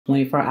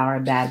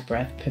24-hour bad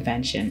breath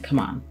prevention. Come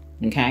on,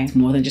 okay? It's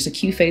more than just a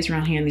cute face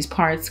around here in these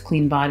parts.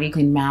 Clean body,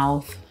 clean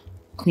mouth,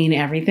 clean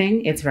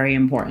everything. It's very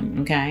important,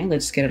 okay?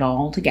 Let's get it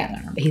all together.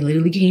 He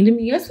literally came to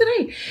me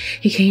yesterday.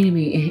 He came to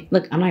me and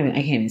look, I can't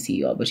even see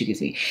you all, but you can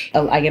see.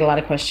 I get a lot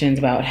of questions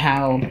about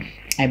how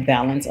I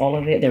balance all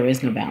of it. There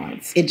is no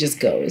balance. It just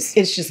goes.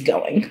 It's just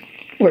going.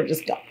 We're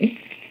just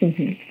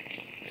going.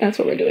 That's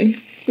what we're doing.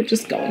 We're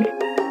just going.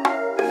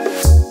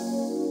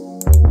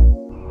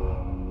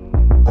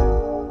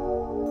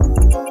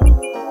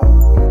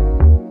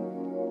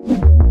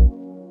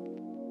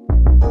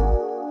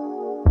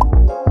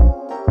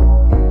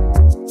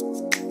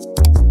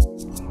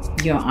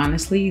 Yo,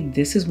 honestly,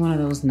 this is one of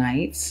those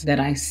nights that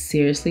I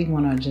seriously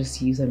want to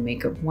just use a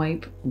makeup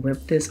wipe,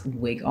 rip this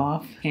wig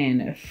off,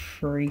 and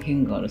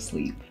freaking go to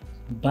sleep.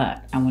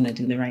 But I want to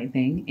do the right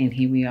thing, and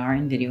here we are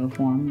in video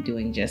form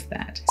doing just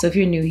that. So if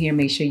you're new here,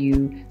 make sure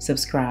you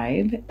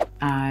subscribe.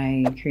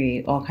 I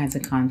create all kinds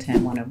of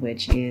content, one of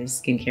which is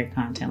skincare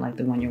content like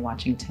the one you're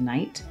watching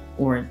tonight,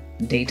 or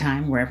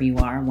daytime, wherever you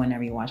are,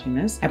 whenever you're watching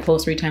this. I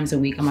post 3 times a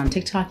week. I'm on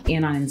TikTok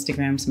and on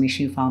Instagram, so make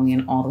sure you follow me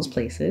in all those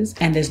places.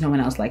 And there's no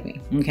one else like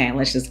me. Okay,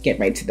 let's just get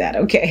right to that,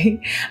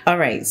 okay? All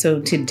right, so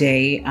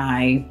today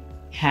I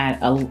had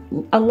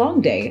a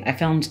long day. I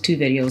filmed 2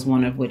 videos,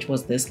 one of which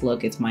was this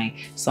look. It's my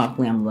soft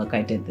glam look.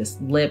 I did this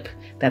lip.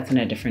 That's in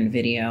a different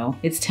video.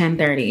 It's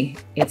 10:30.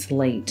 It's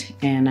late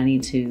and I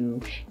need to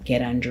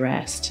get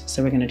undressed.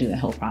 So we're gonna do the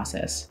whole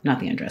process,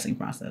 not the undressing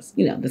process.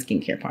 You know, the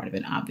skincare part of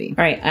it, obvi.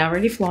 All right, I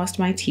already flossed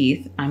my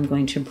teeth. I'm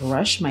going to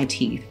brush my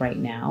teeth right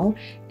now,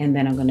 and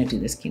then I'm gonna do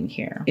the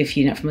skincare. If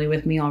you're not familiar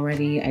with me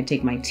already, I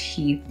take my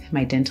teeth,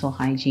 my dental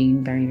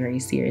hygiene very, very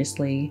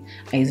seriously.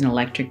 I use an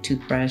electric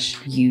toothbrush.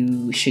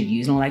 You should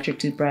use an electric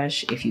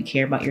toothbrush. If you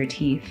care about your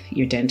teeth,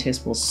 your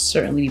dentist will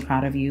certainly be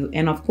proud of you.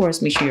 And of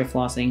course, make sure you're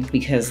flossing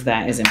because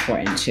that is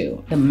important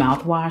too. The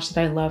mouthwash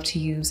that I love to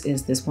use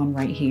is this one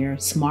right here,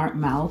 Smart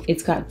Mouth.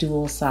 It's got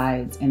dual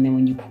sides, and then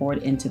when you pour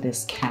it into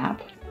this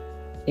cap,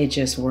 it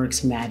just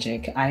works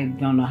magic. I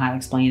don't know how to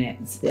explain it.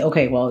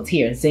 Okay, well, it's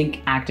here.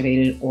 Zinc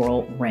activated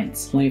oral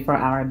rinse.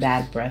 24-hour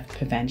bad breath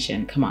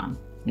prevention. Come on,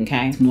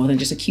 okay? It's more than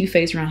just a cute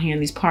face around here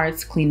in these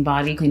parts. Clean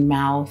body, clean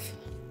mouth,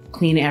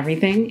 clean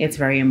everything. It's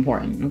very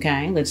important,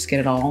 okay? Let's get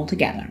it all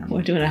together.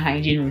 We're doing a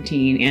hygiene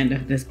routine and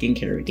the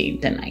skincare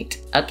routine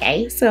tonight,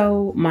 okay?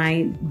 So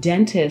my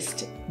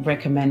dentist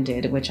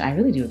recommended, which I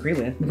really do agree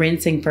with,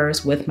 rinsing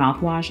first with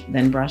mouthwash,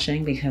 then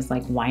brushing, because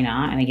like, why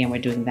not? And again, we're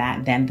doing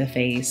that, then the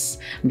face.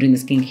 I'm doing the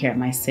skincare at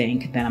my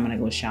sink, then I'm gonna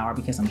go shower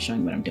because I'm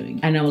showing what I'm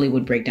doing. I normally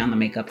would break down the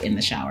makeup in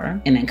the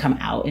shower and then come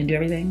out and do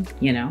everything,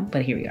 you know,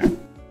 but here we are.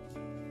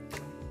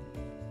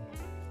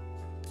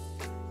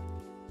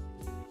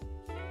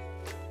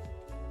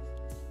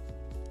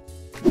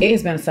 It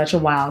has been such a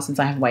while since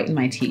I have whitened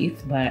my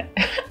teeth, but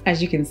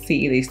as you can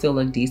see, they still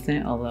look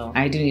decent, although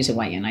I do need to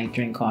whiten. I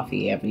drink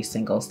coffee every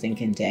single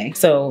stinking day.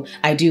 So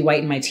I do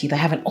whiten my teeth. I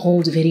have an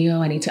old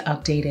video. I need to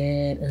update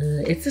it.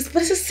 It's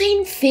the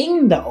same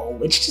thing though.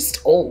 It's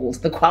just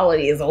old. The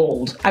quality is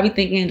old. I be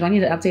thinking, do I need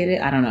to update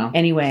it? I don't know.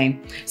 Anyway,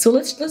 so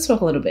let's talk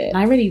a little bit.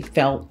 I already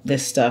felt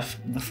this stuff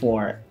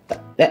before.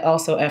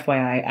 Also,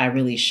 FYI, I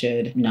really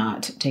should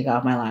not take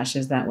off my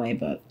lashes that way,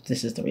 but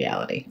this is the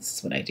reality. This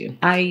is what I do.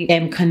 I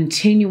am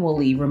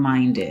continually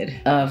reminded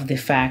of the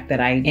fact that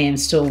I am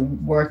still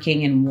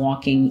working and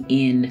walking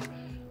in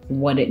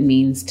what it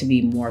means to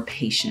be more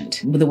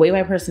patient. The way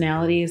my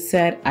personality is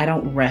set, I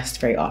don't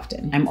rest very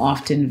often. I'm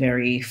often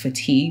very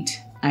fatigued.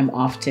 I'm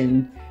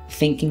often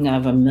thinking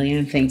of a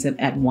million things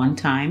at one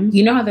time.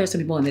 You know how there's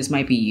some people, and this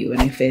might be you,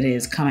 and if it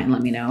is, comment and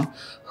let me know,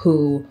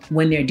 who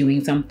when they're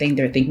doing something,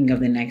 they're thinking of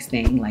the next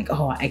thing, like,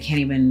 oh, I can't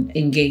even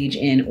engage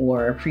in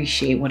or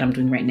appreciate what I'm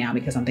doing right now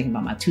because I'm thinking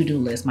about my to-do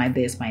list, my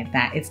this, my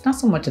that. It's not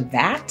so much of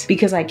that,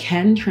 because I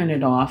can turn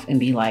it off and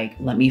be like,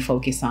 let me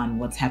focus on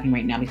what's happening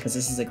right now because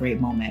this is a great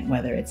moment,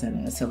 whether it's in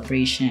a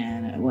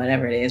celebration,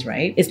 whatever it is,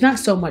 right? It's not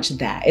so much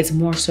that, it's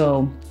more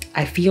so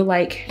I feel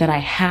like that I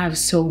have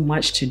so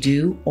much to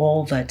do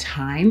all the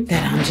time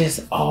that I'm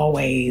just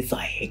always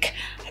like,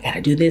 I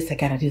gotta do this, I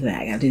gotta do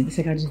that, I gotta do this,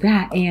 I gotta do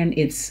that. And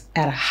it's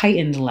at a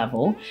heightened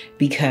level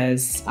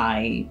because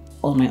I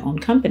own my own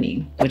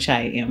company, which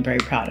I am very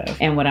proud of.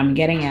 And what I'm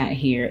getting at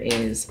here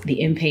is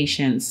the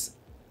impatience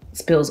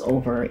spills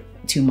over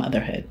to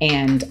motherhood.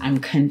 And I'm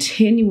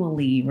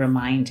continually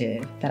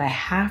reminded that I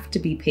have to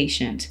be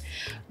patient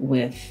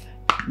with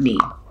me.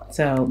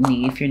 So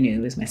me, if you're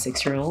new, is my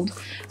 6-year-old.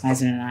 My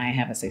husband and I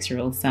have a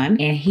 6-year-old son,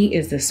 and he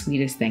is the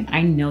sweetest thing.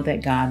 I know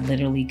that God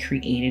literally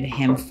created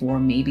him for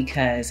me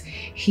because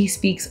he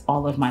speaks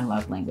all of my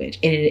love language.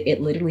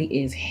 It literally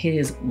is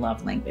his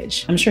love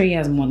language. I'm sure he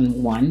has more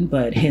than one,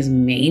 but his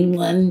main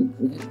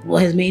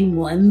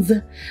ones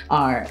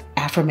are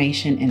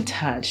affirmation and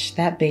touch.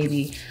 That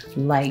baby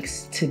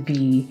likes to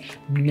be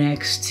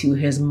next to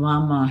his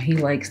mama. He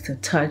likes to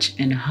touch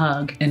and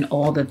hug and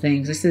all the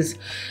things. This is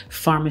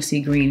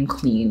Pharmacy Green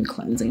Clean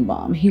Cleansing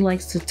Balm. He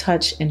likes to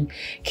touch and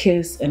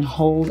kiss and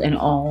hold and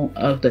all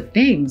of the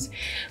things,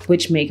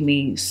 which make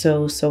me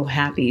so, so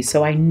happy.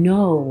 So I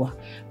know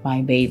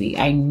my baby.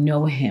 I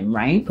know him,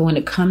 right? But when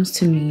it comes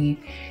to me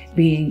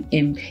being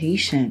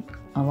impatient,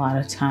 a lot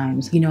of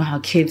times, you know how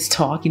kids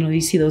talk, you know,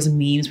 you see those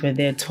memes where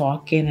they're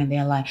talking and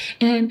they're like,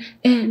 and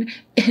then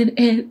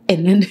and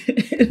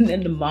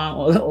then the mom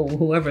or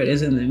whoever it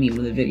is in the meme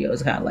with the video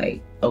is kind of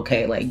like,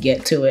 okay, like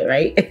get to it,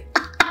 right?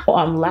 Well,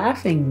 I'm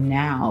laughing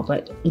now,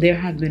 but there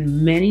have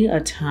been many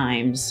a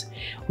times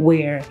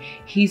where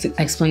he's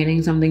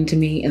explaining something to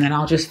me and then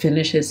I'll just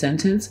finish his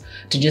sentence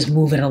to just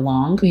move it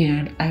along.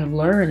 And I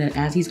learned that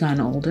as he's gotten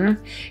older,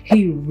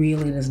 he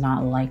really does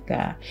not like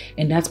that.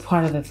 And that's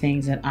part of the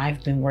things that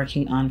I've been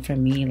working on for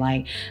me.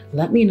 Like,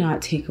 let me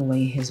not take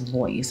away his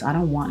voice. I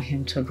don't want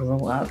him to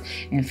grow up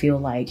and feel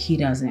like he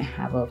doesn't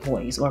have a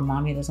voice, or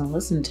mommy doesn't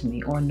listen to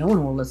me, or no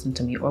one will listen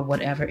to me, or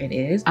whatever it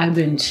is. I've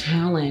been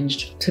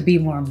challenged to be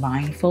more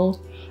mindful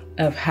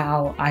of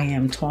how I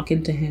am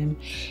talking to him,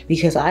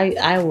 because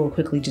I will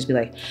quickly just be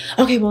like,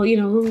 okay, well, you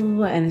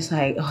know, and it's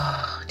like,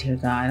 oh dear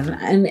God.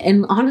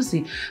 And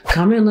honestly,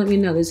 come and let me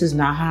know this is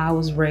not how I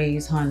was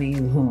raised, honey.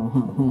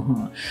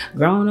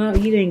 Growing up,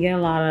 you didn't get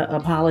a lot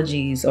of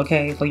apologies,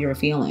 okay, for your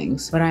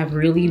feelings. But I've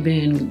really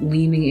been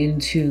leaning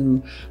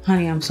into,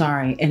 honey, I'm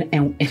sorry.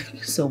 And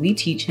so we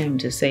teach him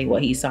to say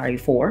what he's sorry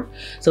for.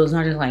 So it's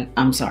not just like,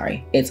 I'm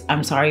sorry. It's,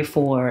 I'm sorry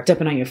for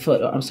stepping on your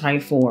foot, or I'm sorry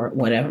for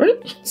whatever.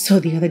 So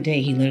the other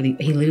day, he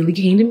literally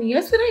came to me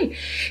yesterday.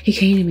 He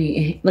came to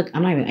me and look,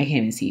 I can't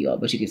even see you all,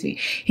 but you can see.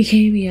 He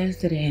came to me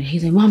yesterday and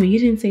he's like, Mommy, you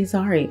didn't say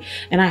sorry.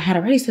 And I had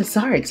already said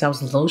sorry because I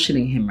was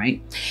lotioning him,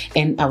 right?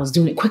 And I was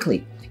doing it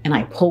quickly. And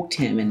I poked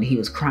him and he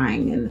was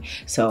crying. And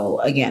so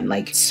again,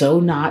 like, so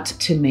not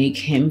to make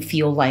him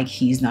feel like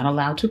he's not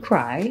allowed to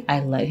cry,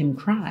 I let him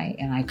cry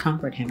and I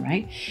comfort him,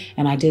 right?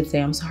 And I did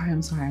say, I'm sorry,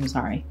 I'm sorry, I'm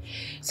sorry.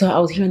 So I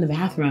was here in the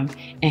bathroom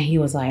and he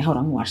was like, hold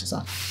on, let me wash this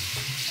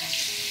off.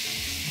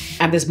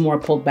 I have this more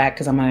pulled back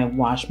because I'm gonna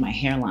wash my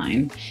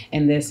hairline.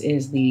 And this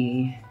is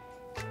the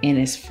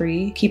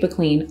Innisfree Keep It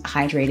Clean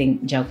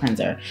Hydrating Gel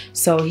Cleanser.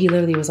 So he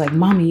literally was like,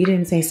 Mommy, you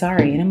didn't say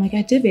sorry. And I'm like,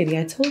 I did, baby.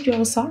 I told you I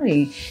was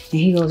sorry. And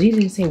he goes, you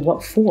didn't say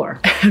what for?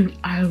 And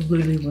I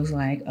literally was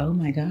like, oh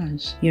my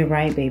gosh, you're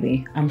right,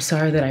 baby. I'm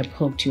sorry that I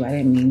poked you. I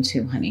didn't mean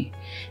to, honey.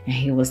 And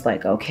he was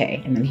like,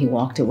 okay. And then he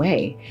walked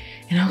away.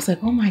 And I was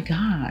like, oh my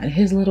God,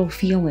 his little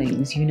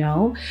feelings, you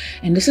know?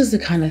 And this is the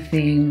kind of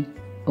thing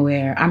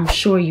where I'm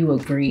sure you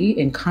agree,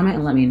 and comment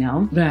and let me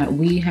know, that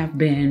we have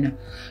been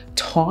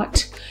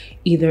taught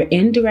either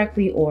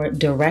indirectly or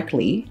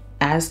directly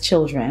as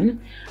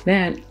children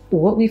that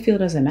what we feel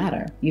doesn't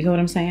matter. You know what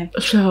I'm saying?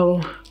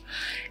 So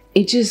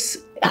I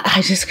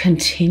just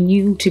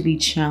continue to be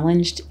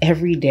challenged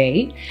every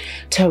day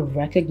to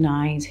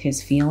recognize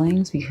his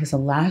feelings, because the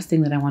last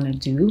thing that I want to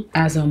do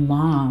as a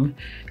mom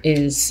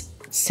is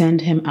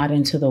send him out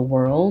into the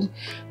world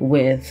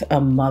with a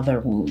mother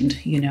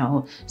wound, you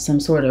know, some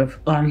sort of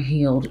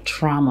unhealed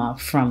trauma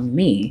from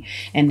me.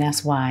 And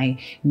that's why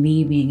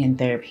me being in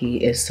therapy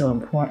is so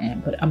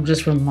important. But I'm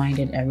just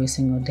reminded every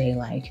single day,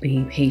 like,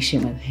 be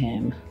patient with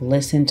him,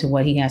 listen to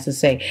what he has to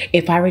say.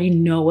 If I already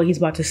know what he's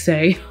about to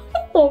say,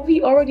 or if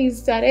he already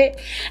said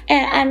it,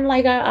 and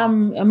like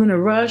I'm in a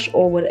rush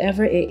or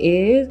whatever it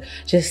is,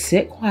 just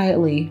sit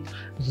quietly.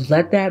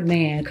 Let that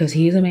man, because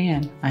he's a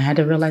man. I had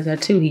to realize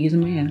that too. He's a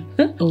man.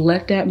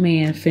 Let that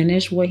man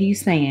finish what he's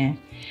saying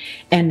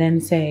and then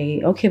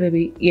say, okay,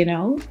 baby, you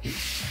know.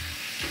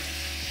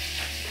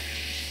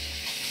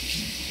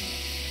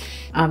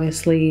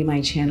 Obviously, my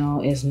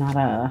channel is not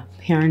a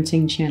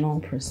parenting channel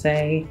per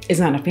se. It's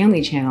not a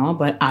family channel,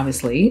 but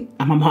obviously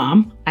I'm a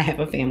mom. I have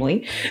a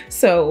family.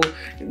 So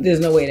there's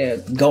no way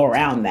to go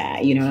around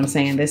that. You know what I'm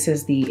saying? This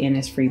is the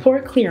Innisfree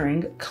Pore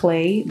Clearing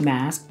Clay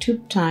Mask 2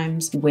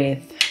 times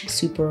with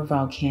Super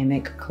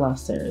Volcanic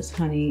Clusters.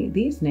 Honey,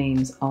 these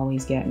names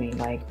always get me,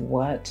 like,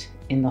 what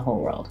in the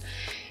whole world?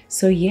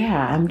 So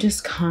yeah, I'm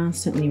just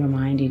constantly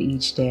reminded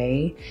each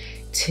day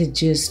to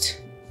just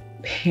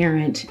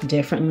parent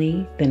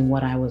differently than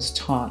what I was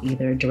taught,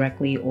 either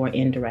directly or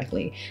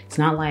indirectly. It's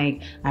not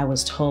like I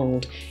was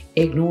told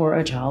ignore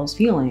a child's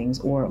feelings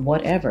or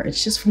whatever.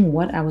 It's just from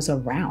what I was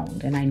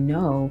around. And I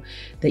know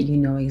that you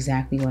know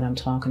exactly what I'm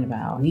talking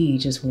about. We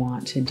just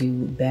want to do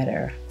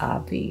better,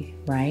 Abby,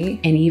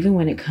 right? And even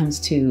when it comes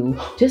to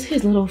just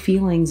his little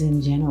feelings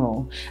in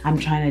general, I'm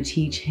trying to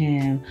teach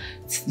him,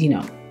 you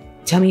know,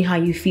 tell me how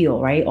you feel,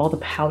 right? All the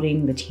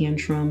pouting, the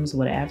tantrums,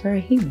 whatever.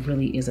 He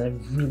really is a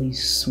really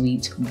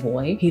sweet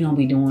boy. He don't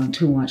be doing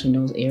too much in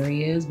those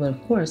areas, but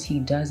of course he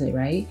does it,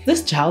 right?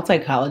 This child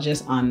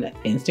psychologist on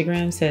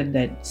Instagram said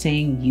that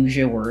saying use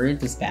your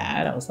words is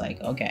bad. I was like,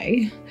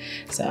 okay.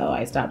 So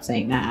I stopped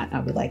saying that.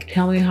 I'll be like,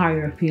 tell me how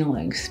you're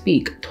feeling,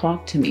 speak,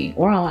 talk to me.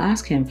 Or I'll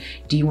ask him,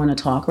 do you want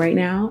to talk right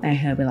now? And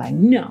he'll be like,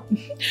 no.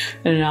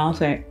 And I'll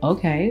say,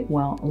 okay,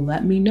 well,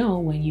 let me know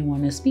when you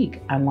want to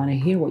speak. I want to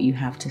hear what you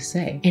have to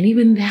say. And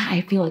even that,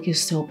 I feel like,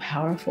 is so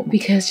powerful,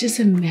 because just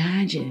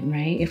imagine,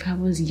 right? If I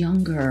was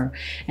younger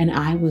and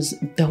I was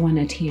throwing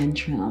a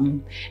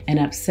tantrum and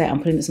upset, I'm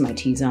putting this in my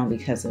T-zone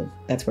because of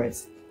that's where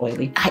it's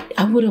oily.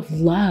 I would have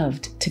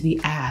loved to be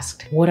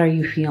asked, what are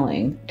you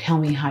feeling? Tell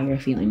me how you're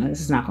feeling. Now,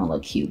 this is not gonna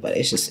look cute, but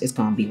it's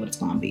gonna be what it's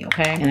gonna be,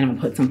 okay? And then I'm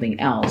gonna put something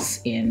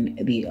else in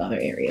the other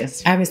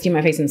areas. I haven't steamed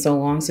my face in so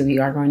long, so we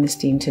are going to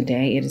steam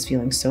today. It is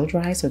feeling so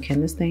dry, so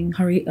can this thing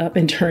hurry up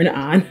and turn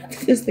on?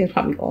 This thing's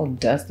probably all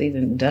dusted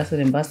and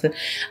busted.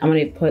 I'm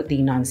gonna put the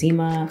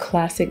Noxzema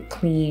Classic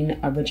Clean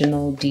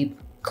Original Deep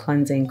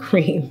Cleansing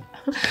Cream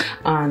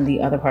on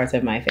the other parts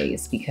of my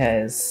face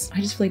because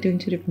I just feel like doing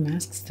 2 different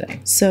masks today.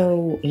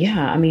 So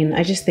yeah, I mean,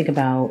 I just think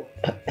about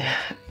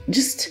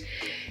just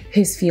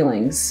his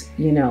feelings,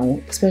 you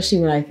know, especially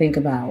when I think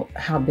about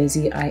how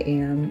busy I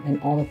am and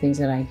all the things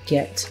that I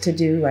get to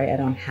do, right? I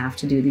don't have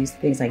to do these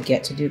things, I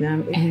get to do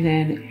them.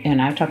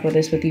 And I've talked about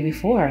this with you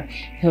before,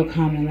 he'll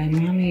come and like,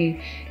 Mommy,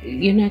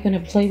 you're not gonna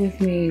play with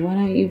me. Why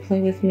don't you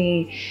play with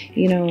me?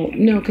 You know,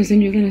 no, because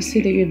then you're gonna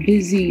say that you're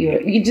busy, or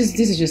this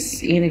is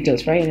just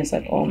anecdotes, right? And it's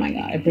like, oh my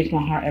God, it breaks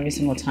my heart every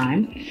single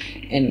time.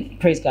 And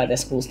praise God that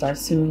school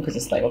starts soon, because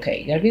it's like, okay,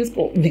 you gotta be in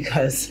school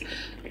because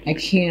I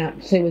can't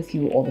play with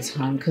you all the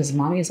time because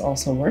Mommy is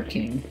also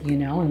working, you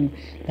know, and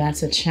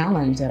that's a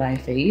challenge that I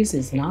face.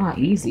 It's not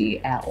easy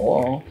at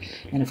all.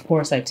 And of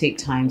course I take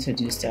time to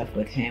do stuff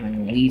with him,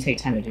 and we take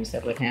time to do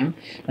stuff with him,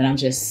 but I'm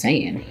just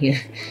saying,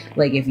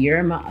 like if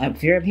you're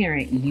a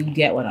parent, you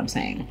get what I'm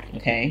saying,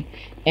 okay?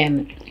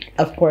 And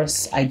of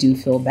course I do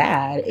feel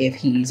bad if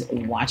he's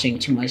watching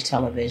too much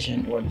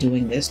television or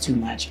doing this too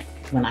much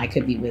when I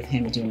could be with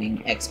him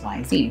doing X,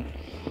 Y, Z.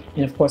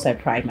 And of course, I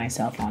pride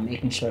myself on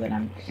making sure that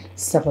I'm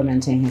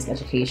supplementing his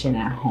education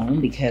at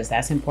home because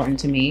that's important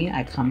to me.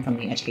 I come from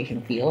the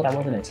education field. I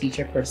wasn't a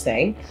teacher per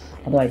se,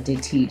 although I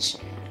did teach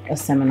a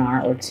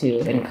seminar or two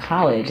in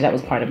college. That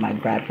was part of my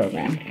grad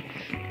program.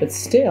 But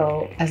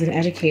still, as an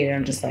educator,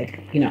 I'm just like,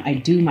 you know, I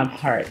do my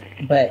part,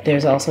 but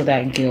there's also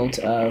that guilt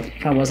of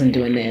if I wasn't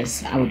doing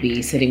this, I would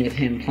be sitting with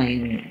him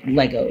playing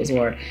Legos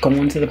or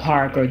going to the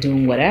park or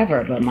doing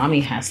whatever. But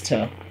Mommy has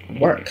to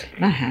work,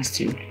 not has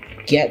to.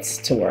 Gets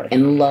to work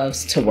and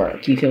loves to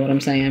work. You feel what I'm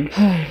saying?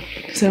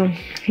 So,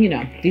 you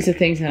know, these are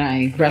things that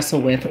I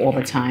wrestle with all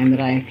the time that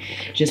I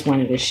just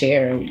wanted to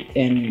share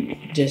and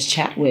just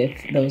chat with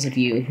those of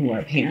you who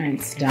are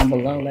parents down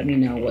below. Let me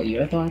know what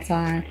your thoughts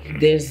are.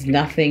 There's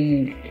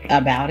nothing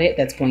about it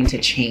that's going to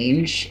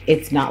change.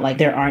 It's not like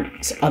there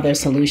aren't other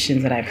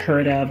solutions that I've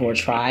heard of or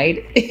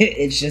tried.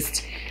 It's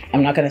just,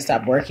 I'm not going to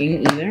stop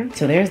working either.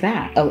 So there's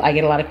that. I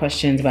get a lot of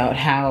questions about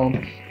how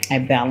I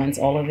balance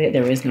all of it.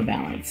 There is no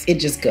balance. It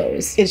just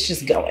goes. It's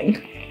just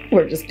going.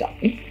 We're just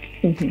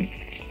going.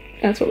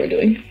 That's what we're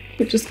doing.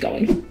 We're just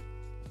going.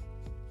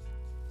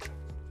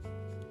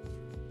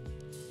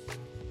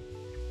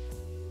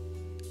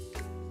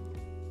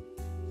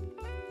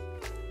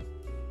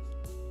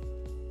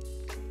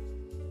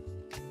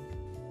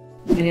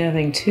 And the other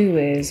thing too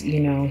is,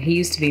 you know, he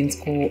used to be in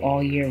school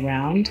all year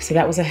round. So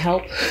that was a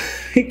help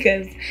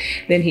because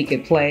then he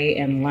could play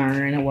and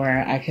learn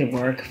where I could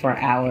work for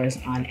hours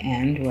on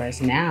end.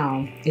 Whereas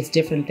now it's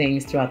different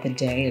things throughout the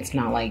day. It's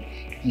not like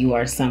you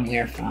are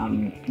somewhere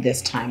from this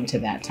time to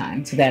that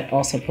time. So that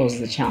also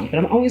poses a challenge, but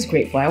I'm always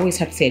grateful. I always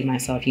have to say to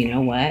myself, you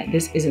know what?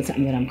 This isn't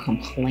something that I'm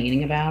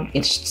complaining about.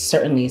 It's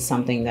certainly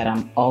something that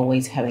I'm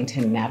always having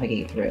to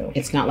navigate through.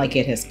 It's not like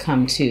it has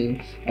come to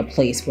a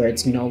place where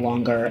it's no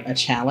longer a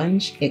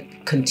challenge.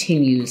 It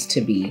continues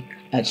to be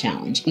a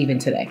challenge, even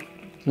today.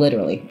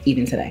 Literally,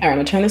 even today. All right, I'm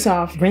gonna turn this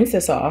off, rinse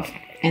this off,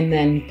 and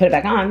then put it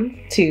back on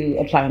to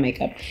apply my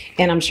makeup.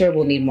 And I'm sure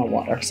we'll need more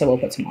water, so we'll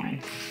put some more in.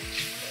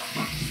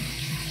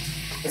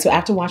 So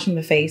after washing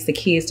the face, the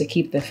key is to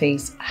keep the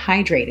face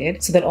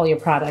hydrated so that all your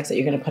products that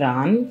you're gonna put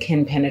on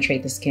can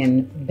penetrate the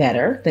skin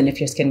better than if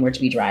your skin were to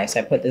be dry.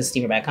 So I put this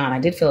steamer back on. I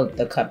did fill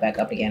the cup back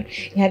up again.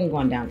 It hadn't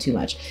gone down too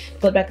much.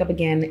 Fill it back up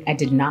again. I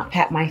did not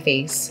pat my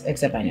face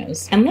except my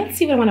nose. And let's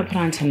see what I wanna put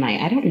on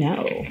tonight. I don't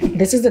know.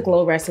 This is the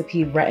Glow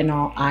Recipe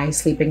Retinol Eye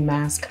Sleeping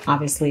Mask.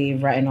 Obviously,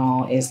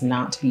 retinol is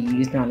not to be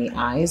used on the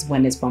eyes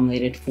when it's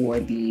formulated for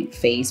the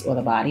face or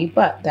the body,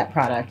 but that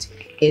product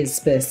is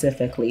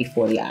specifically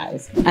for the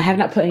eyes. I have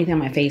not put anything on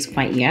my face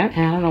quite yet,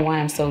 and I don't know why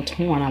I'm so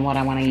torn on what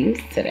I want to use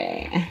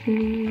today.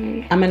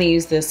 I'm going to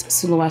use this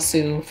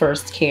Sulawesi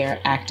First Care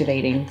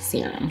Activating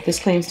Serum. This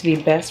claims to be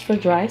best for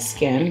dry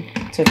skin.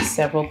 Took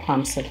several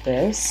pumps of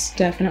this.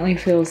 Definitely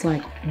feels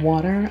like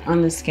water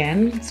on the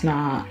skin. It's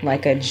not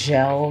like a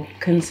gel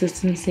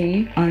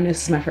consistency. And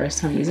this is my first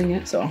time using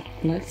it, so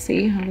let's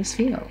see how this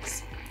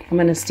feels. I'm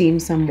going to steam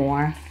some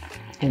more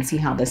and see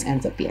how this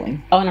ends up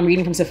feeling. Oh, and I'm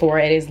reading from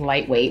Sephora, it is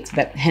lightweight,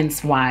 but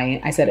hence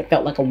why I said it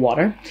felt like a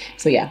water.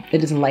 So yeah,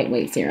 it is a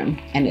lightweight serum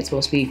and it's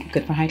supposed to be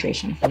good for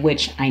hydration,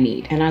 which I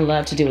need. And I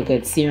love to do a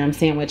good serum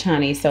sandwich,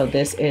 honey. So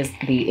this is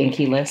the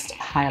Inkey List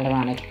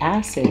Hyaluronic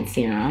Acid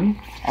Serum,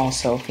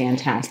 also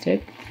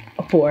fantastic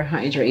for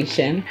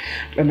hydration.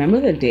 Remember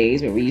the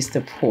days where we used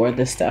to pour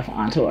this stuff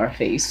onto our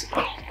face?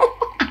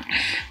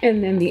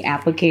 And then the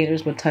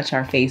applicators would touch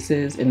our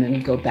faces and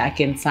then go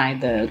back inside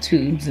the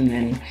tubes, and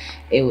then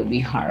it would be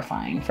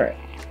horrifying for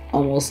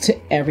almost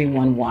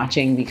everyone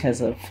watching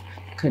because of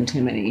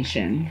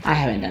contamination. I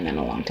haven't done that in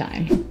a long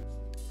time.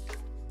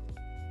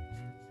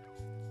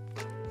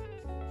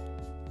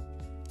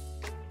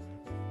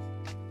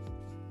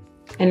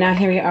 And now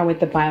here we are with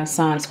the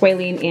Biossance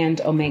Squalene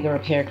and Omega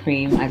Repair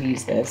Cream. I've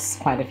used this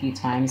quite a few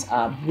times.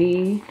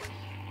 I'm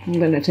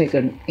gonna take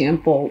an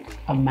ample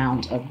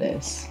amount of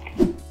this.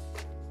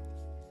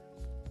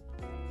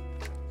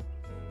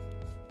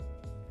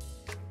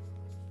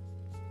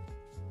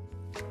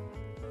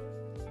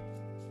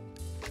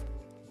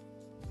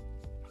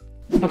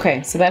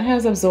 Okay, so that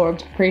has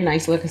absorbed pretty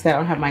nicely because I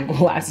don't have my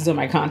glasses or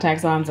my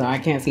contacts on, so I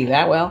can't see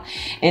that well.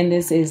 And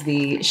this is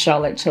the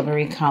Charlotte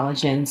Tilbury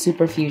Collagen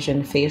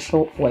Superfusion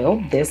Facial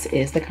Oil. This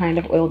is the kind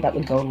of oil that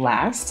would go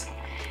last.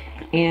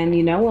 And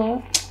you know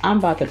what? I'm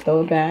about to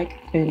throw it back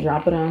and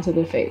drop it onto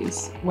the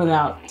face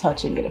without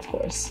touching it, of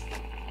course.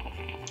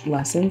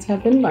 Lessons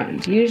have been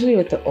learned. Usually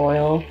with the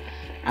oil,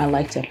 I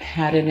like to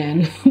pat it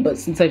in, but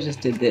since I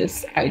just did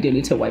this, I do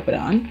need to wipe it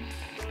on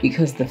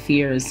because the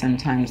fear is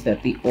sometimes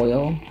that the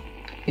oil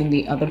in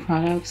the other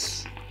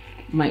products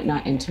might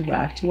not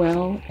interact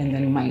well and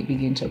then might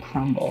begin to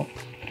crumble.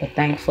 But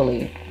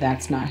thankfully,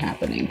 that's not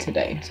happening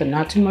today. So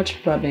not too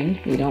much rubbing.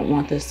 We don't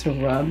want this to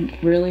rub,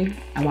 really.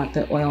 I want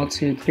the oil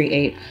to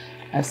create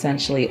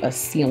essentially a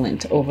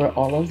sealant over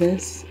all of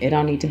this. It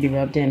don't need to be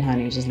rubbed in,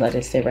 honey. Just let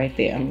it sit right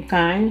there,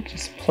 okay?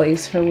 Just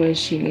place her where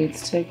she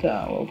needs to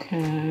go,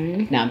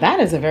 okay? Now that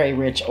is a very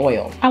rich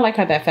oil. I like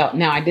how that felt.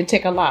 Now I did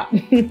take a lot.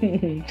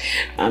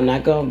 I'm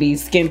not gonna be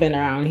skimping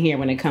around here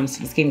when it comes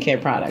to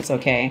skincare products,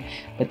 okay?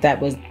 But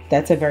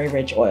that's a very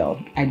rich oil.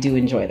 I do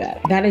enjoy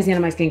that. That is the end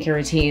of my skincare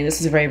routine.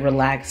 This is a very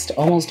relaxed,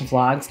 almost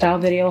vlog style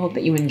video. Hope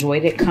that you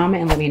enjoyed it.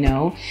 Comment and let me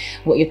know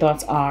what your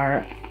thoughts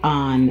are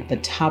on the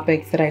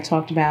topics that I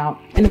talked about,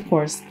 and of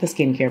course the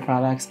skincare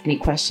products. Any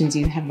questions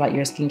you have about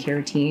your skincare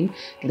routine,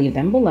 leave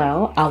them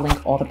below. I'll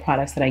link all the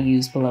products that I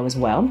use below as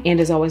well. And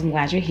as always, I'm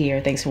glad you're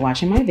here. Thanks for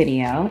watching my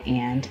video,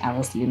 and I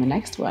will see you in the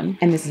next one.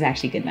 And this is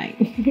actually good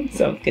night.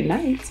 So good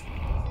night.